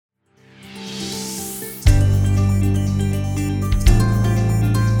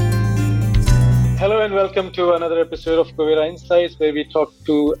Hello and welcome to another episode of Covera Insights, where we talk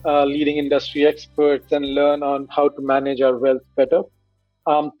to leading industry experts and learn on how to manage our wealth better.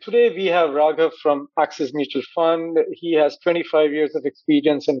 Today we have Raghav from Axis Mutual Fund. He has 25 years of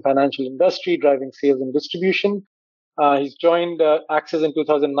experience in financial industry, driving sales and distribution. He's joined Axis in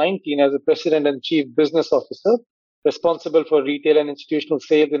 2019 as a president and chief business officer, responsible for retail and institutional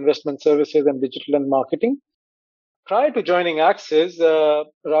sales, investment services, and digital and marketing. Prior to joining Axis,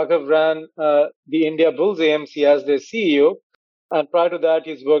 Raghav ran the India Bulls AMC as their CEO. And prior to that,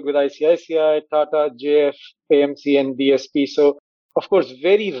 he's worked with ICICI, Tata, JF, AMC, and DSP. So, of course,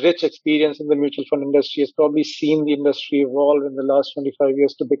 very rich experience in the mutual fund industry. Has probably seen the industry evolve in the last 25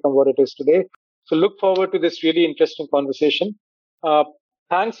 years to become what it is today. So, look forward to this really interesting conversation.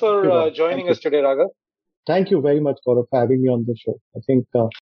 Thanks for joining us today, Raghav. Thank you very much, Gaurav, for having me on the show. I think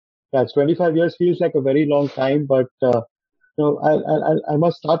 25 years feels like a very long time, but I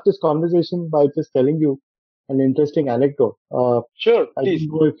must start this conversation by just telling you an interesting anecdote. Sure, I please.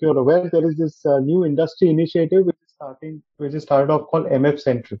 don't know if you're aware, there is this new industry initiative which is started off called MF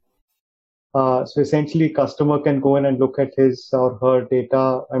Central. So essentially, customer can go in and look at his or her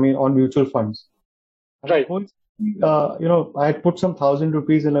data. On mutual funds. Right. I had put some 1,000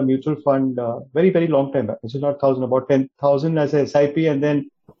 rupees in a mutual fund very, very long time back. Which is not 1,000, about 10,000 as a SIP, and then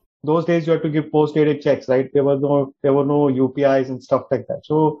those days you had to give post-dated checks, right? There were no UPIs and stuff like that.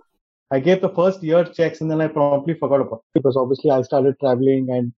 So I gave the first year checks and then I promptly forgot about it because obviously I started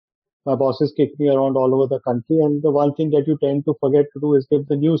traveling and my bosses kicked me around all over the country. And the one thing that you tend to forget to do is give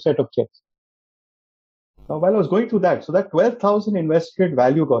the new set of checks. Now, while I was going through that, so that 12,000 invested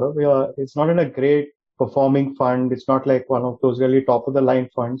value, Gaurav, it's not in a great performing fund. It's not like one of those really top of the line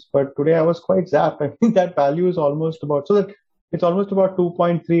funds. But today I was quite zapped. I think that value is almost about, it's almost about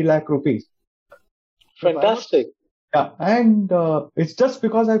 2.3 lakh rupees. Fantastic. Yeah. And it's just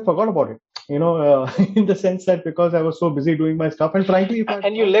because I forgot about it, in the sense that because I was so busy doing my stuff. And frankly, you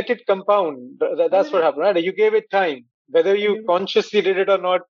let it compound. That's what happened, right? You gave it time. Whether you consciously did it or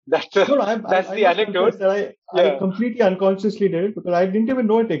not, that's the anecdote. I completely unconsciously did it because I didn't even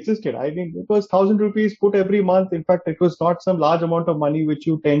know it existed. I mean, it was 1,000 rupees put every month. In fact, it was not some large amount of money which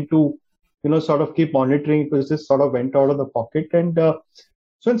you tend to sort of keep monitoring. It was just sort of went out of the pocket. And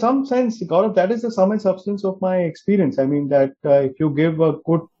so in some sense, Gaurav, that is the sum and substance of my experience. I mean, that if you give an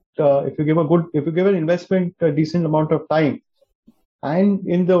investment a decent amount of time, and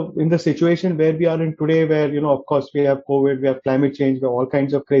in the situation where we are in today, where, of course, we have COVID, we have climate change, we have all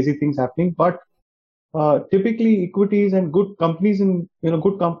kinds of crazy things happening, but typically equities and good companies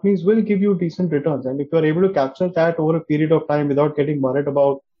will give you decent returns. And if you are able to capture that over a period of time without getting worried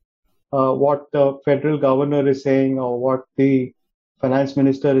about what the federal governor is saying or what the finance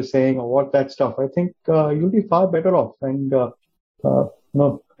minister is saying or what that stuff, I think you'll be far better off. And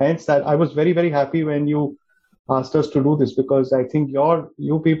hence that I was very, very happy when you asked us to do this, because I think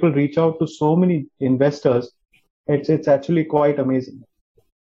you people reach out to so many investors. It's actually quite amazing.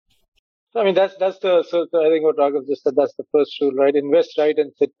 I mean, that's I think what Raghav just said, that's the first rule, right? Invest right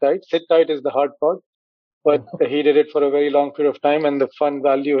and sit tight. Sit tight is the hard part. But he did it for a very long period of time, and the fund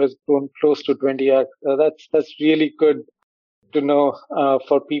value has grown close to 20x. That's really good to know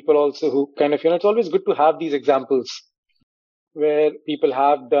for people also who kind of, it's always good to have these examples where people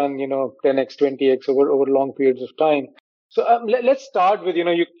have done, 10x, 20x over long periods of time. So let's start with,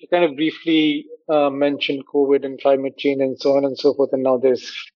 you kind of briefly mentioned COVID and climate change and so on and so forth. And now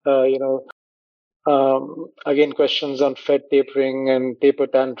there's, again, questions on Fed tapering and taper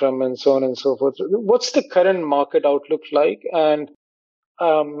tantrum and so on and so forth. What's the current market outlook like? And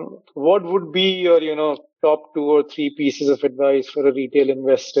what would be your, top 2 or 3 pieces of advice for a retail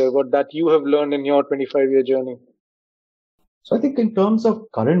investor, what that you have learned in your 25-year journey? So I think in terms of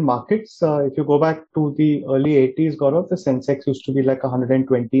current markets, if you go back to the early 80s, Gaurav, the Sensex used to be like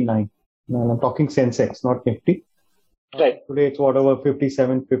 129. And I'm talking Sensex, not Nifty. Right. Today it's whatever,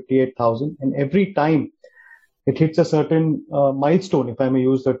 57, 58,000. And every time it hits a certain milestone, if I may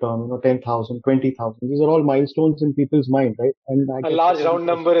use the term, 10,000, 20,000. These are all milestones in people's mind, right? And a large round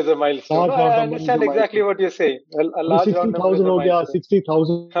number is a milestone. I understand exactly what you're saying. A large round number is a milestone.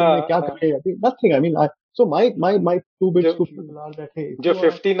 60,000. Nothing. I mean, so my 2 bits to people are that, hey, जो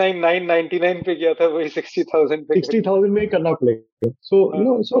 59,999 पे गया था वही 60,000 पे 60,000 में करना पड़ेगा. So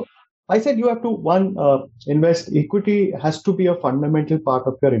so I said you have to invest. Equity has to be a fundamental part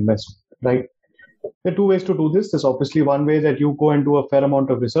of your investment, right? There are 2 ways to do this. There's obviously one way that you go and do a fair amount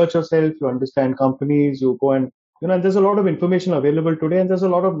of research yourself. You understand companies. You go and there's a lot of information available today, and there's a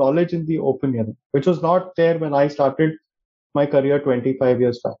lot of knowledge in the open, which was not there when I started my career 25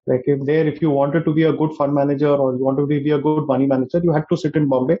 years back. Like if you wanted to be a good fund manager or you wanted to be a good money manager, you had to sit in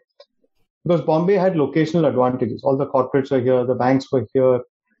Bombay because Bombay had locational advantages. All the corporates were here, the banks were here,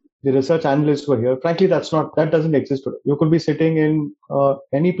 the research analysts were here. Frankly, that doesn't exist today. You could be sitting in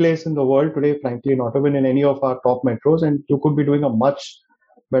any place in the world today, frankly, not even in any of our top metros, and you could be doing a much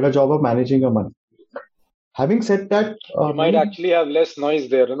better job of managing your money. Having said that, You might actually have less noise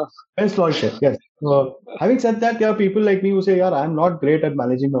there, less noise, yes. Having said that, there are people like me who say, "Yeah, I'm not great at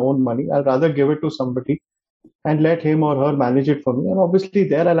managing my own money. I'd rather give it to somebody and let him or her manage it for me." And obviously,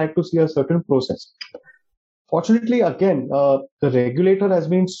 there I like to see a certain process. Fortunately, again, the regulator has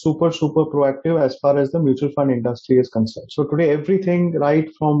been super, super proactive as far as the mutual fund industry is concerned. So today, everything right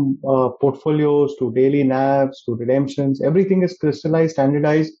from portfolios to daily NAVs to redemptions, everything is crystallized,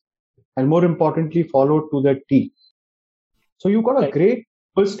 standardized, and more importantly, followed to the T. So you've got a great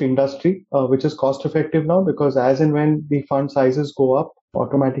first industry, which is cost effective now, because as and when the fund sizes go up,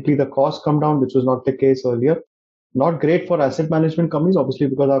 automatically the costs come down, which was not the case earlier. Not great for asset management companies, obviously,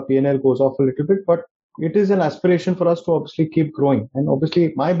 because our P&L goes off a little bit, but it is an aspiration for us to obviously keep growing. And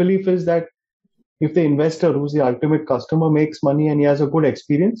obviously, my belief is that if the investor, who's the ultimate customer, makes money and he has a good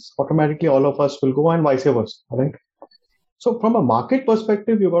experience, automatically all of us will go, and vice versa, right? So from a market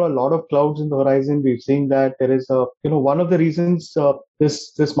perspective, you've got a lot of clouds in the horizon. We've seen that there is one of the reasons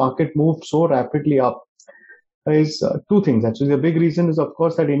this market moved so rapidly up is two things. Actually, the big reason is, of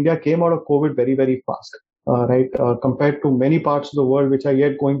course, that India came out of COVID very, very fast, right? Compared to many parts of the world, which are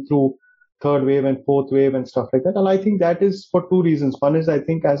yet going through third wave and fourth wave and stuff like that. And I think that is for two reasons. One is, I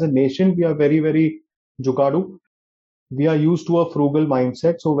think as a nation, we are very, very jugadu. We are used to a frugal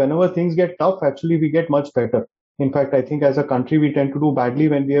mindset. So whenever things get tough, actually, we get much better. In fact, I think as a country, we tend to do badly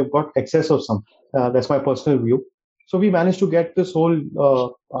when we have got excess of something. That's my personal view. So we managed to get this whole,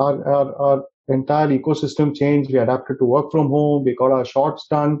 our entire ecosystem changed. We adapted to work from home. We got our shorts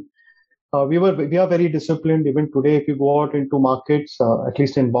done. We are very disciplined. Even today, if you go out into markets, at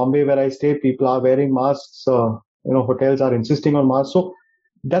least in Bombay where I stay, people are wearing masks. Hotels are insisting on masks. So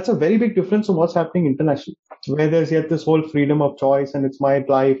that's a very big difference from what's happening internationally, where there's yet this whole freedom of choice and it's my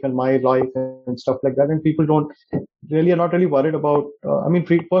life and stuff like that. And people are not really worried about,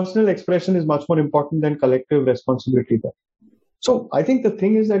 personal expression is much more important than collective responsibility there. So I think the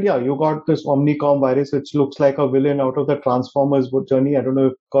thing is that, you got this Omnicom virus, which looks like a villain out of the Transformers journey. I don't know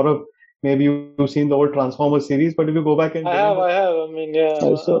if Gaurav, maybe you've seen the old Transformers series, but if you go back and I have.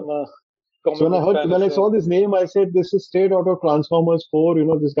 So when I saw this name, I said, this is straight out of Transformers 4.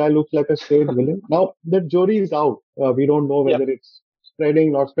 This guy looks like a straight villain. Now, the jury is out. We don't know whether it's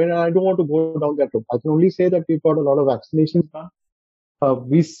spreading, not spreading. I don't want to go down that road. I can only say that we've got a lot of vaccinations done.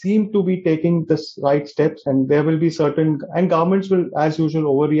 We seem to be taking the right steps, and there will be and governments will, as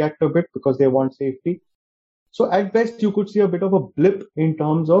usual, overreact a bit because they want safety. So at best, you could see a bit of a blip in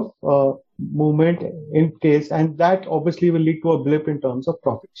terms of movement in case, and that obviously will lead to a blip in terms of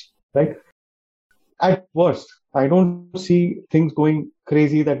profits, right? At worst, I don't see things going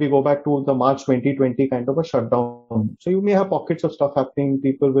crazy that we go back to the March 2020 kind of a shutdown. So you may have pockets of stuff happening.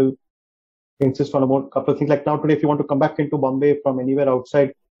 People will insist on a couple of things. Like now today, if you want to come back into Bombay from anywhere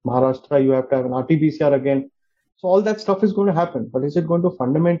outside Maharashtra, you have to have an RT-PCR again. So all that stuff is going to happen. But is it going to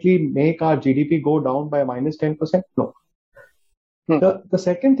fundamentally make our GDP go down by minus 10%? No. The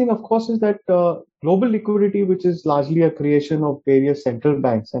second thing, of course, is that global liquidity, which is largely a creation of various central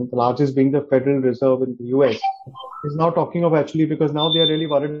banks, and the largest being the Federal Reserve in the US, is now talking of actually, because now they are really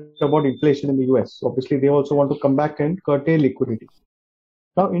worried about inflation in the US. So obviously, they also want to come back and curtail liquidity.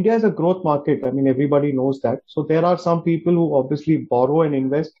 Now, India is a growth market. I mean, everybody knows that. So there are some people who obviously borrow and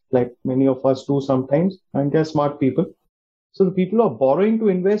invest, like many of us do sometimes, and they're smart people. So the people who are borrowing to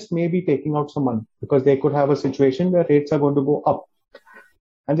invest may be taking out some money because they could have a situation where rates are going to go up.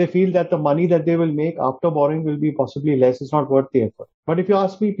 And they feel that the money that they will make after borrowing will be possibly less. It's not worth the effort. But if you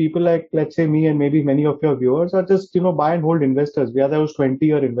ask me, people like, let's say me and maybe many of your viewers are just, buy and hold investors. We are those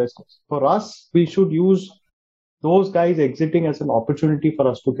 20-year investors. For us, we should use those guys exiting as an opportunity for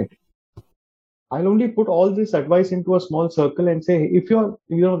us to get. I'll only put all this advice into a small circle and say, if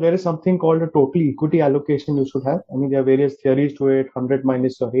there is something called a total equity allocation you should have. I mean, there are various theories to it, 100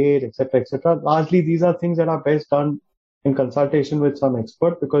 minus your age, etc., etc. Largely, these are things that are best done in consultation with some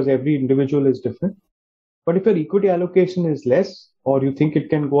expert because every individual is different. But if your equity allocation is less, or you think it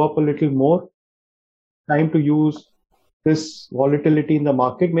can go up a little more, time to use this volatility in the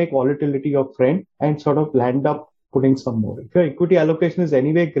market, make volatility your friend, and sort of land up putting some more. If your equity allocation is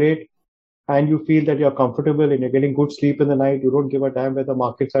anyway great, and you feel that you're comfortable and you're getting good sleep in the night, you don't give a damn whether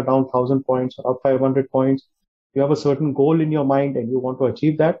markets are down 1,000 points or up 500 points. You have a certain goal in your mind and you want to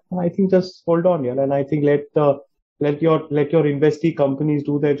achieve that. I think just hold on, and I think let your investee companies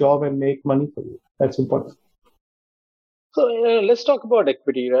do their job and make money for you. That's important. So let's talk about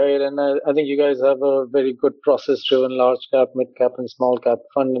equity, right? And I think you guys have a very good process-driven large cap, mid cap, and small cap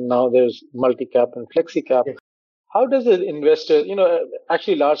fund, and now there's multi cap and flexi cap. Yes. How does an investor,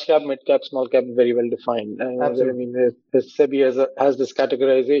 actually large cap, mid cap, small cap is very well defined. Absolutely. I mean, the SEBI has this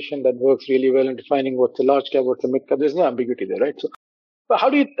categorization that works really well in defining what's a large cap, what's a mid cap. There's no ambiguity there, right? So, but how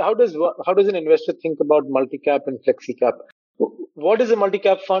does an investor think about multi cap and flexi cap? What is a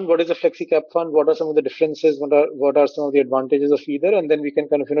multi-cap fund? What is a flexi-cap fund? What are some of the differences? What are some of the advantages of either? And then we can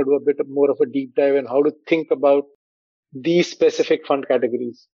kind of do a bit more of a deep dive in how to think about these specific fund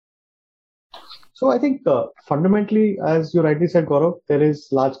categories. So I think fundamentally, as you rightly said, Gaurav, there is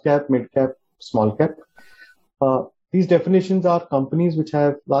large cap, mid cap, small cap. These definitions are companies which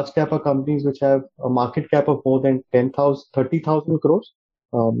have large cap are companies which have a market cap of more than 10,000, 30,000 crores.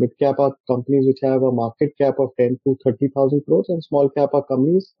 Mid cap are companies which have a market cap of 10 to 30,000 crores, and small cap are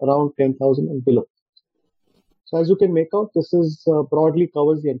companies around 10,000 and below. So as you can make out, this is broadly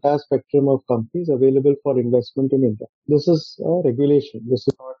covers the entire spectrum of companies available for investment in India. This is a regulation. This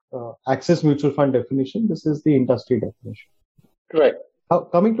is not Axis Mutual Fund definition. This is the industry definition. Right. Now,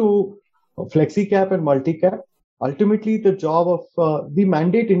 coming to flexi cap and multi cap, ultimately the job of the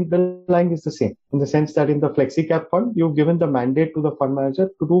mandate underlying is the same, in the sense that in the flexi cap fund, you've given the mandate to the fund manager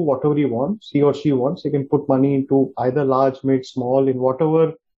to do whatever he wants, he or she wants. He can put money into either large, mid, small, in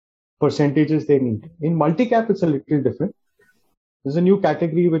whatever percentages they need. In multi-cap, it's a little different. There's a new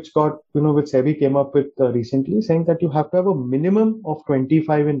category which which SEBI came up with recently, saying that you have to have a minimum of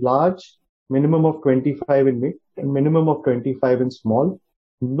 25 in large, minimum of 25 in mid, and minimum of 25 in small.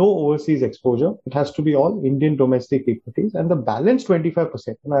 No overseas exposure. It has to be all Indian domestic equities, and the balance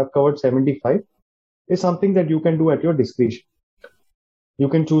 25%, and I've covered 75, is something that you can do at your discretion. You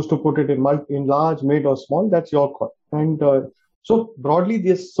can choose to put it in large, mid, or small. That's your call. And so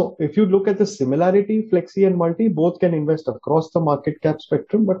broadly, so if you look at the similarity, flexi and multi both can invest across the market cap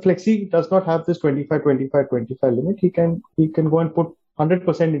spectrum, but flexi does not have this 25 limit. He can go and put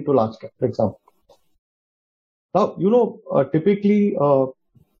 100% into large cap, for example. Now, typically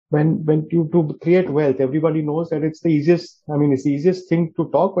when you to create wealth, everybody knows that it's the easiest thing to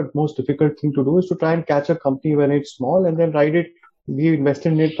talk, but most difficult thing to do is to try and catch a company when it's small and then we invest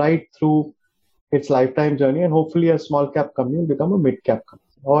in it right through its lifetime journey, and hopefully a small cap company will become a mid cap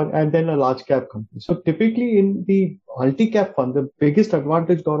company and then a large cap company. So typically in the multi cap fund, the biggest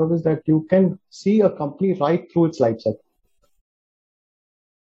advantage, Gaurav, is that you can see a company right through its life cycle.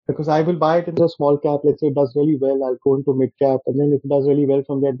 Because I will buy it in the small cap, let's say it does really well, I'll go into mid cap, and then if it does really well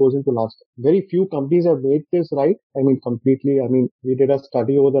from there, it goes into large cap. Very few companies have made this right. Completely. We did a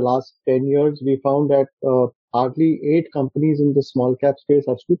study over the last 10 years. We found that hardly 8 companies in the small cap space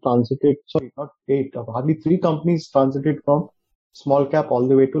actually transited, sorry, not 8, hardly 3 companies transited from small cap all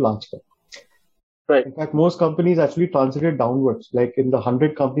the way to large cap. Right. In fact, most companies actually transited downwards. Like in the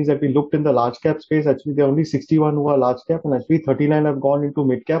 100 companies that we looked in the large cap space, actually there are only 61 who are large cap, and actually 39 have gone into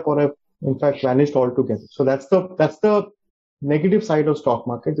mid cap or have in fact vanished altogether. So that's the negative side of stock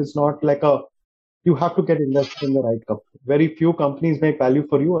markets. It's not like you have to get invested in the right company. Very few companies make value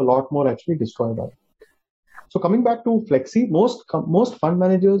for you. A lot more actually destroy value. So coming back to flexi, most fund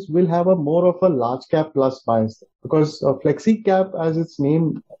managers will have a more of a large cap plus bias, because flexi cap, as its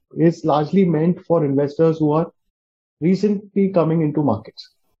name, is largely meant for investors who are recently coming into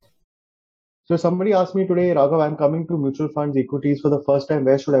markets. So somebody asked me today, Raghav, I'm coming to mutual funds, equities for the first time.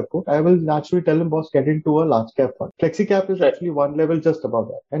 Where should I put? I will naturally tell him, boss, get into a large cap fund. Flexi cap is actually one level just above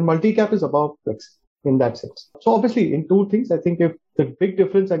that, and multi cap is above flexi in that sense. So obviously, in two things, I think if the big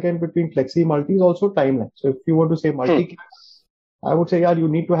difference again between flexi multi is also timeline. So if you want to say multi cap, I would say, you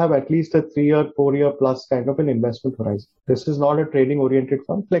need to have at least a 3-year, 4-year plus kind of an investment horizon. This is not a trading oriented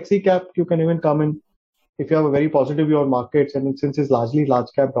fund. Flexi cap, you can even come in if you have a very positive view on markets, and since it's largely large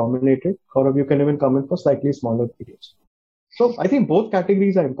cap dominated, or you can even come in for slightly smaller periods. So I think both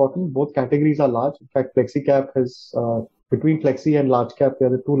categories are important. Both categories are large. In fact, flexi cap has, between flexi and large cap, they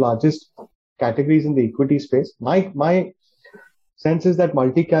are the two largest categories in the equity space. My sense is that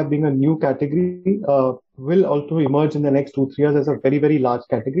multi-cap, being a new category, will also emerge in the next 2-3 years as a very, very large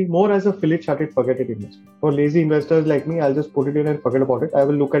category, more as a fill it, shut it, forget it investment. For lazy investors like me, I'll just put it in and forget about it. I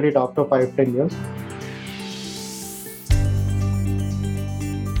will look at it after 5-10 years.